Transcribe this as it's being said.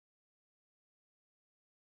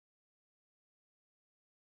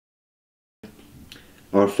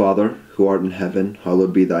Our Father, who art in heaven,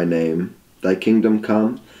 hallowed be thy name. Thy kingdom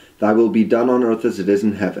come, thy will be done on earth as it is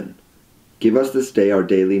in heaven. Give us this day our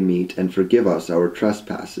daily meat, and forgive us our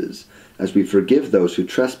trespasses, as we forgive those who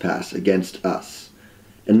trespass against us.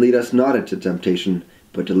 And lead us not into temptation,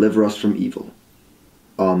 but deliver us from evil.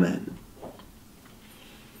 Amen.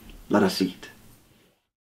 Let us eat.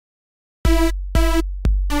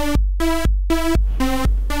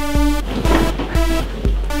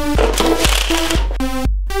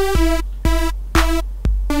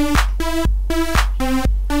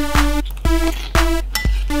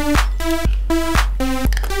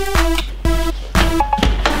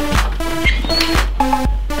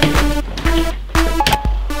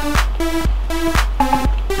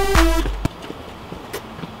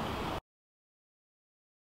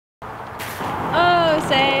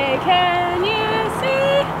 Say, can you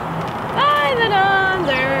see by the dawn's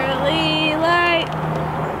early light?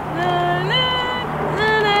 Na, na,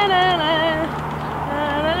 na, na, na, na. Na,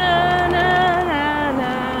 na, na,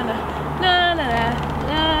 na, na, na, na,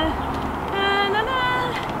 na, na, na, na.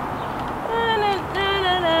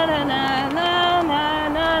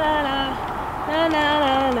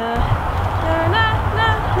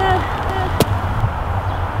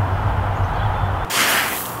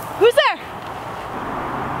 Who's there?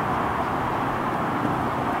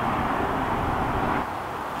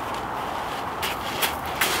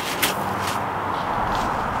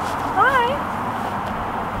 Hi.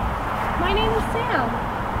 My name is Sam.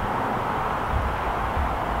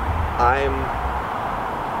 I'm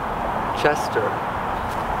Chester.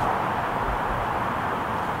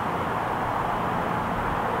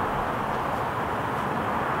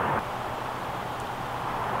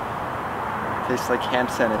 Tastes like hand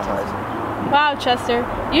sanitizer. Wow, Chester,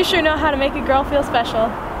 you sure know how to make a girl feel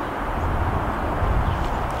special.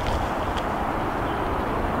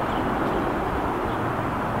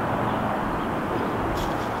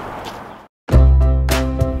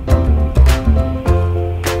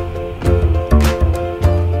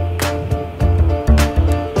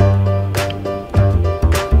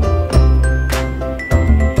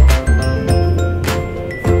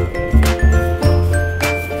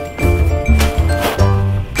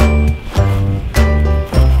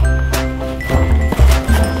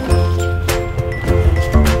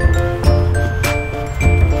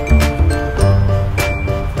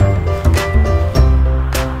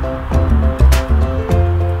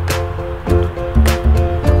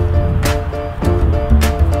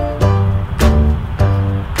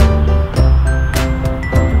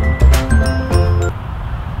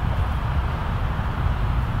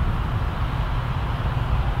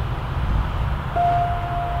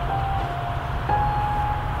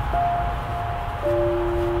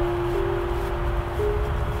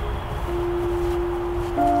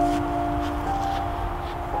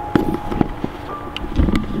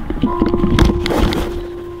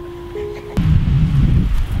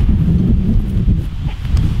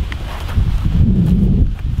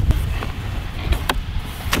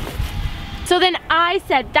 So then I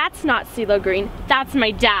said, that's not CeeLo Green, that's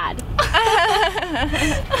my dad.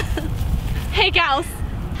 Hey gals.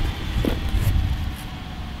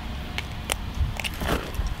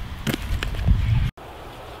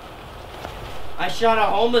 I shot a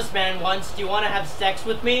homeless man once. Do you want to have sex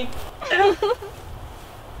with me? Ugh.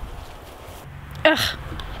 Ugh.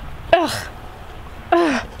 Ugh.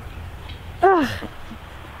 Ugh.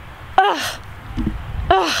 Ugh.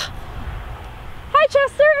 Ugh. Hi,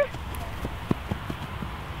 Chester.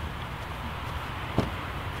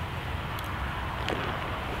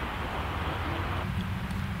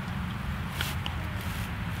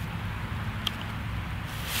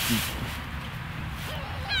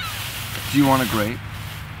 Do you want a grape?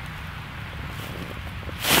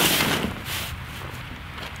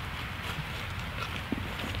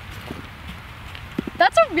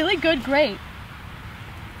 That's a really good grape.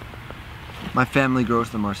 My family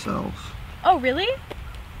grows them ourselves. Oh, really?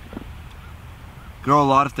 Grow a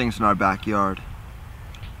lot of things in our backyard.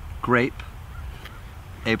 Grape,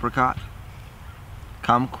 apricot,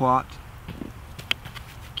 kumquat,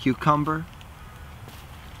 cucumber,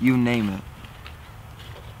 you name it.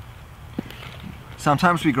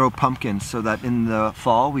 Sometimes we grow pumpkins so that in the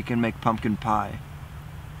fall we can make pumpkin pie.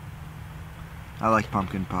 I like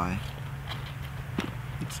pumpkin pie.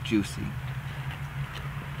 It's juicy.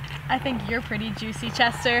 I think you're pretty juicy,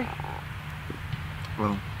 Chester.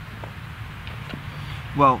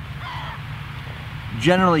 Well,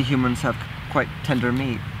 generally humans have quite tender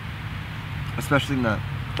meat, especially in the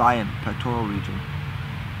thigh and pectoral region.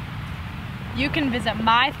 You can visit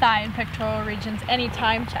my thigh and pectoral regions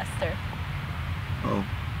anytime, Chester. Oh.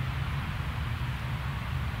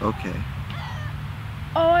 Okay.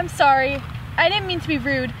 Oh, I'm sorry. I didn't mean to be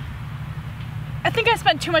rude. I think I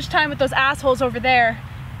spent too much time with those assholes over there.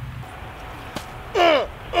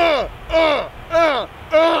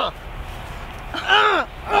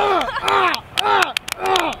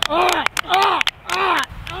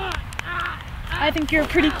 I think you're a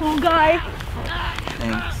pretty cool guy.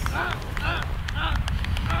 Thanks.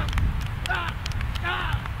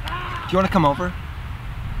 Do you want to come over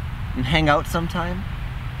and hang out sometime?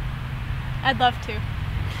 I'd love to.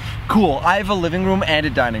 Cool, I have a living room and a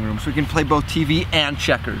dining room, so we can play both TV and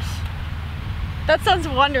checkers. That sounds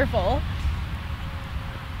wonderful.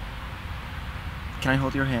 Can I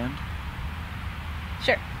hold your hand?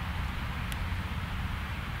 Sure.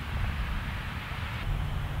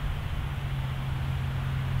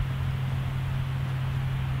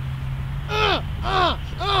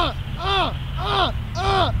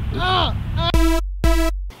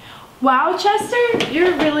 Wow, Chester,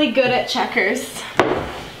 you're really good at checkers.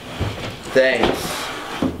 Thanks.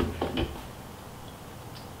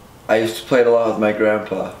 I used to play it a lot with my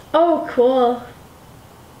grandpa. Oh, cool.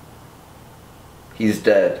 He's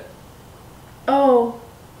dead. Oh.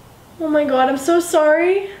 Oh my god, I'm so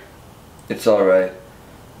sorry. It's alright.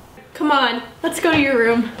 Come on, let's go to your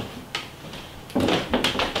room.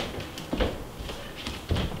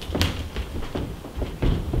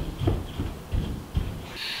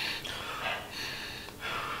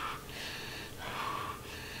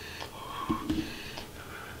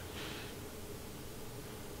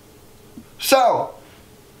 So,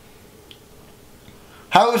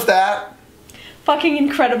 how was that? Fucking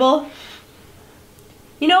incredible.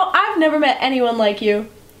 You know, I've never met anyone like you.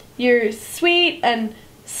 You're sweet and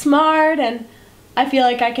smart, and I feel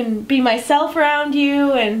like I can be myself around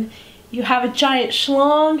you, and you have a giant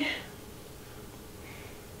schlong.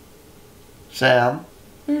 Sam?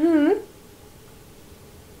 Mm-hmm.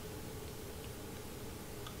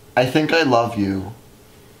 I think I love you.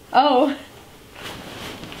 Oh.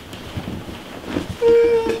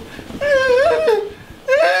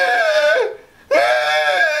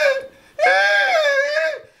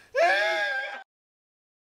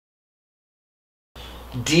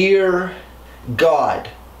 Dear God,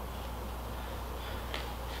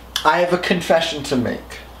 I have a confession to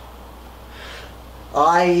make.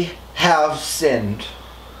 I have sinned.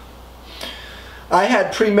 I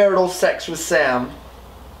had premarital sex with Sam.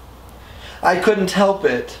 I couldn't help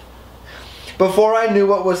it. Before I knew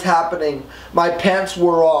what was happening, my pants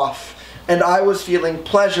were off, and I was feeling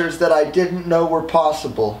pleasures that I didn't know were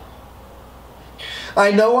possible.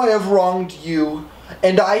 I know I have wronged you,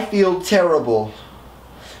 and I feel terrible,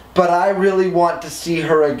 but I really want to see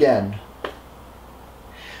her again.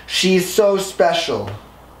 She's so special.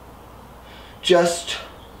 Just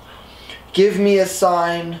give me a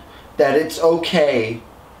sign that it's okay,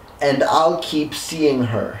 and I'll keep seeing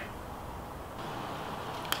her.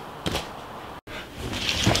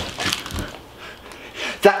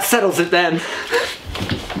 That settles it then.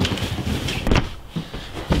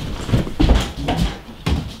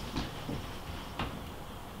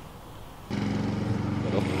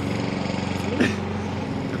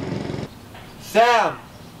 Sam!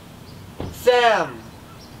 Sam!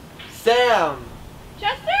 Sam!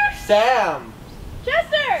 Chester? Sam!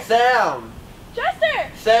 Chester! Sam!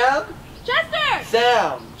 Chester! Sam! Chester!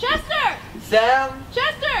 Sam! Chester! Sam!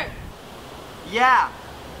 Chester! Yeah!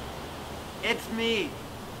 It's me.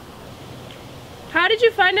 How did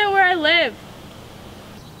you find out where I live?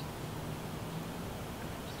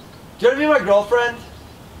 Do you want to be my girlfriend?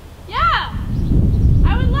 Yeah!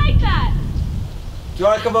 I would like that! Do you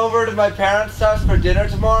want to come over to my parents' house for dinner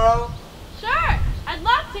tomorrow? Sure! I'd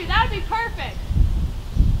love to! That would be perfect!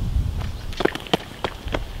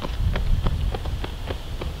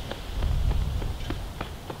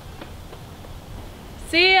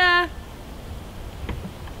 See ya!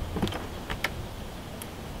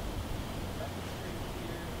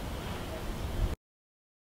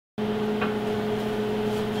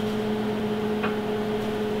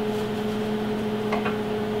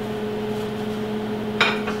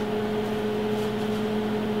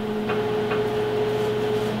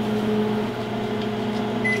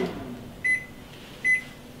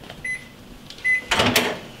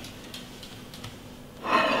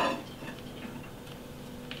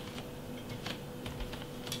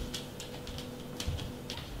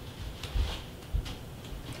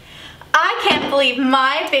 Believe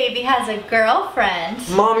my baby has a girlfriend.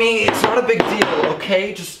 Mommy, it's not a big deal,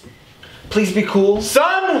 okay? Just please be cool.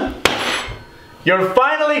 Son! You're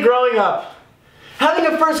finally growing up. Having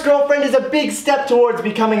a first girlfriend is a big step towards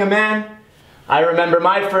becoming a man. I remember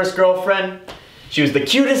my first girlfriend. She was the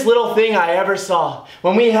cutest little thing I ever saw.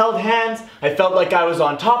 When we held hands, I felt like I was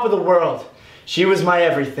on top of the world. She was my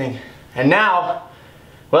everything. And now,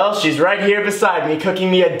 well, she's right here beside me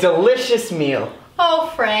cooking me a delicious meal.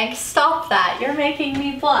 Oh, Frank, stop that. You're making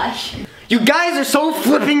me blush. You guys are so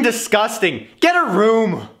flipping disgusting. Get a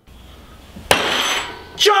room.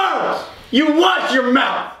 Charles! You watch your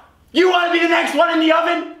mouth! You want to be the next one in the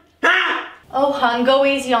oven? Huh? Oh, hun, go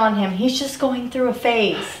easy on him. He's just going through a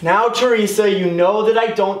phase. Now, Teresa, you know that I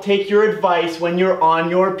don't take your advice when you're on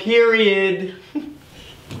your period.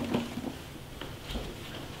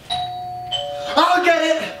 I'll get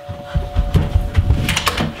it!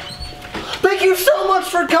 Thank you so much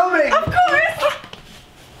for coming! Of course!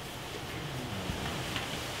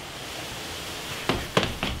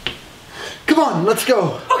 Come on, let's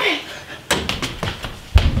go. Okay.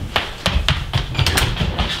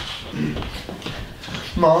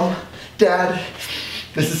 Mom, Dad,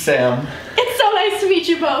 this is Sam. It's so nice to meet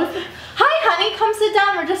you both. Hi, honey. Come sit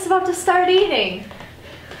down. We're just about to start eating.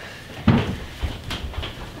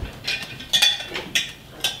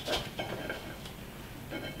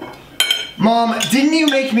 Mom, didn't you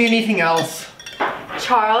make me anything else?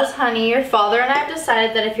 Charles, honey, your father and I have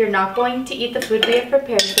decided that if you're not going to eat the food we have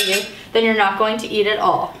prepared for you, then you're not going to eat at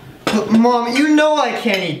all. But Mom, you know I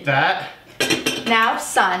can't eat that. Now,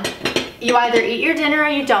 son, you either eat your dinner or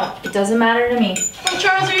you don't. It doesn't matter to me. Well,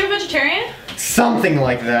 Charles, are you a vegetarian? Something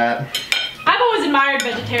like that. I've always admired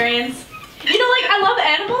vegetarians. You know, like, I love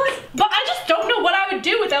animals, but I just don't know what I would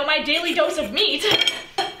do without my daily dose of meat.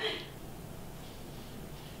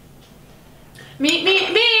 Meat,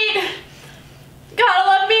 meat, meat! Gotta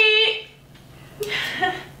love meat!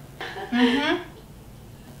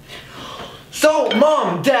 So,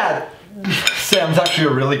 Mom, Dad, Sam's actually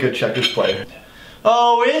a really good checkers player.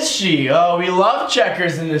 Oh, is she? Oh, we love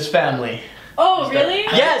checkers in this family. Oh, really?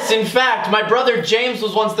 Yes, in fact, my brother James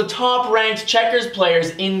was once the top-ranked checkers players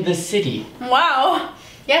in the city. Wow.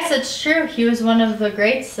 Yes, it's true. He was one of the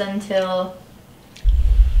greats until...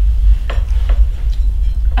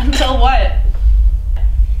 Until what?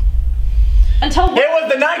 Until what? It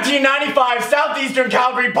was the 1995 Southeastern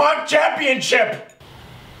Calgary Park Championship!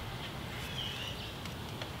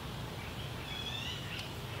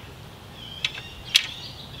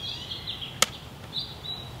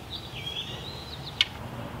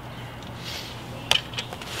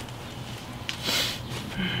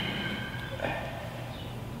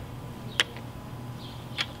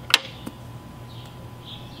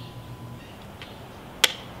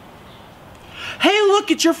 Hey, look,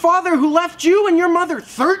 it's your father who left you and your mother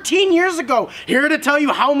 13 years ago. Here to tell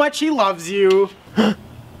you how much he loves you.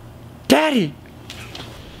 Daddy!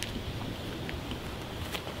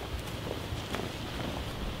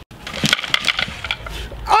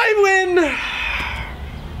 I win!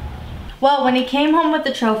 Well, when he came home with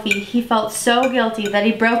the trophy, he felt so guilty that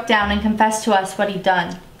he broke down and confessed to us what he'd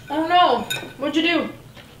done. Oh no, what'd you do?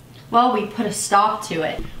 Well, we put a stop to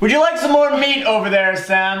it. Would you like some more meat over there,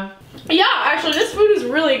 Sam? Yeah, actually, this food is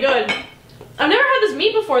really good. I've never had this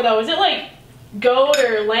meat before, though. Is it like goat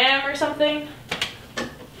or lamb or something?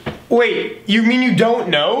 Wait, you mean you don't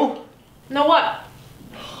know? No, what?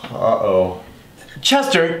 Uh-oh.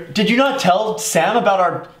 Chester, did you not tell Sam about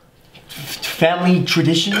our family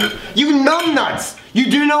tradition? You numbnuts! You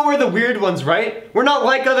do know we're the weird ones, right? We're not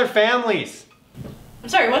like other families. I'm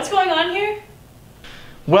sorry, what's going on here?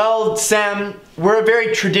 Well, Sam, we're a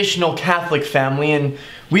very traditional Catholic family and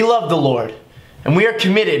we love the Lord. And we are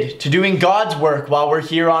committed to doing God's work while we're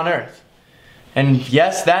here on earth. And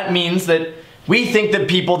yes, that means that we think that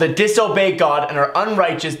people that disobey God and are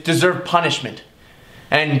unrighteous deserve punishment.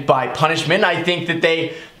 And by punishment, I think that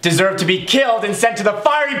they deserve to be killed and sent to the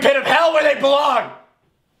fiery pit of hell where they belong.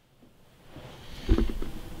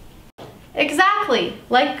 Exactly.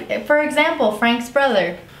 Like, for example, Frank's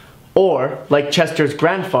brother. Or like Chester's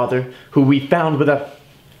grandfather, who we found with a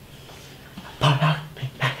pornography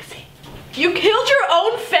magazine. You killed your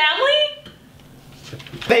own family?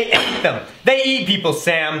 They ate them. They eat people,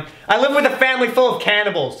 Sam. I live with a family full of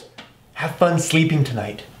cannibals. Have fun sleeping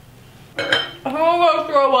tonight. I'm gonna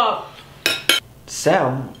throw up.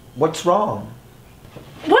 Sam, what's wrong?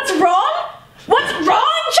 What's wrong? What's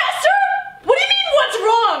wrong, Chester? What do you mean, what's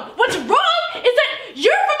wrong? What's wrong is that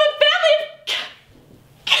you're from a family of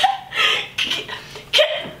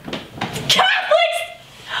Catholics!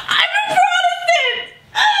 I'm a Protestant!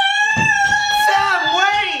 Sam,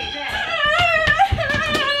 wait!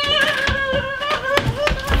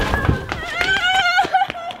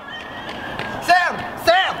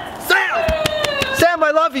 Sam,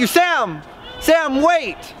 I love you. Sam! Sam,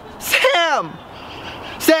 wait! Sam!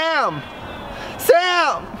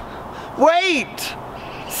 Wait!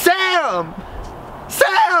 Sam!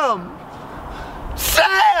 Sam!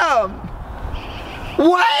 Sam!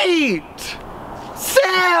 Wait!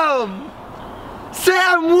 Sam!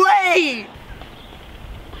 Sam, wait!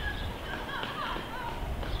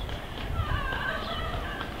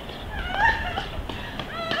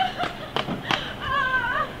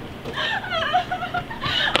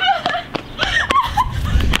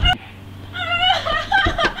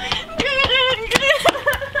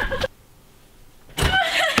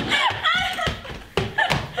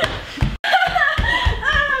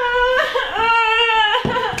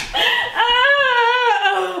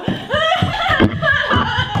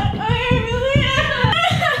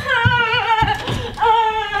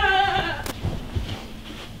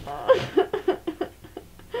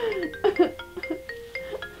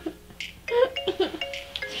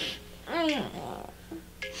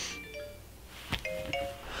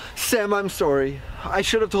 Sam, I'm sorry. I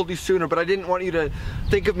should have told you sooner, but I didn't want you to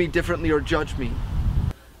think of me differently or judge me.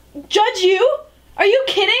 Judge you? Are you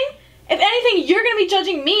kidding? If anything, you're gonna be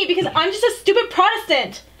judging me because I'm just a stupid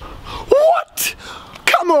Protestant. What?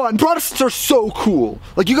 Come on, Protestants are so cool.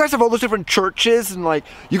 Like, you guys have all those different churches, and like,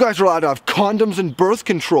 you guys are allowed to have condoms and birth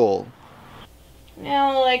control.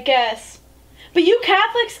 Well, I guess. But you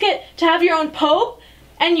Catholics get to have your own pope,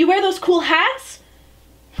 and you wear those cool hats?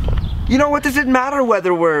 You know what, does it matter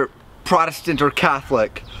whether we're Protestant or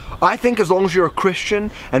Catholic? I think as long as you're a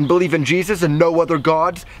Christian and believe in Jesus and no other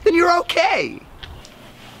gods, then you're okay.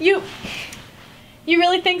 You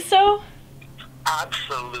really think so?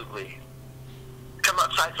 Absolutely. Come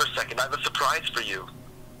outside for a second. I have a surprise for you.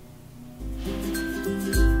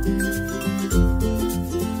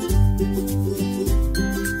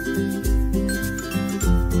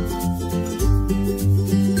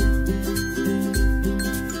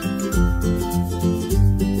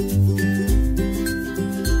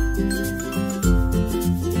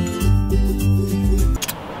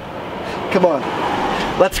 Come on,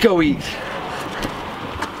 let's go eat.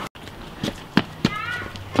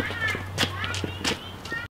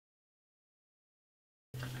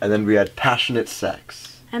 And then we had passionate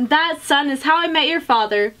sex. And that, son, is how I met your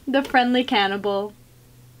father, the friendly cannibal.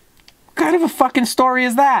 What kind of a fucking story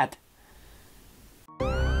is that?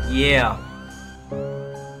 Yeah.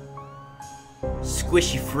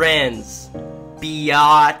 Squishy friends.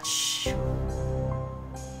 Biatch.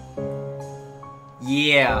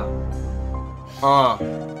 Yeah.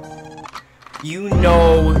 You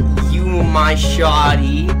know you my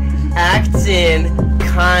shawty, actin'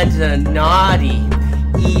 kinda naughty,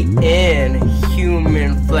 eatin'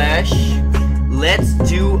 human flesh. Let's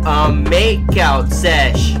do a makeout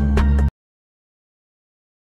sesh.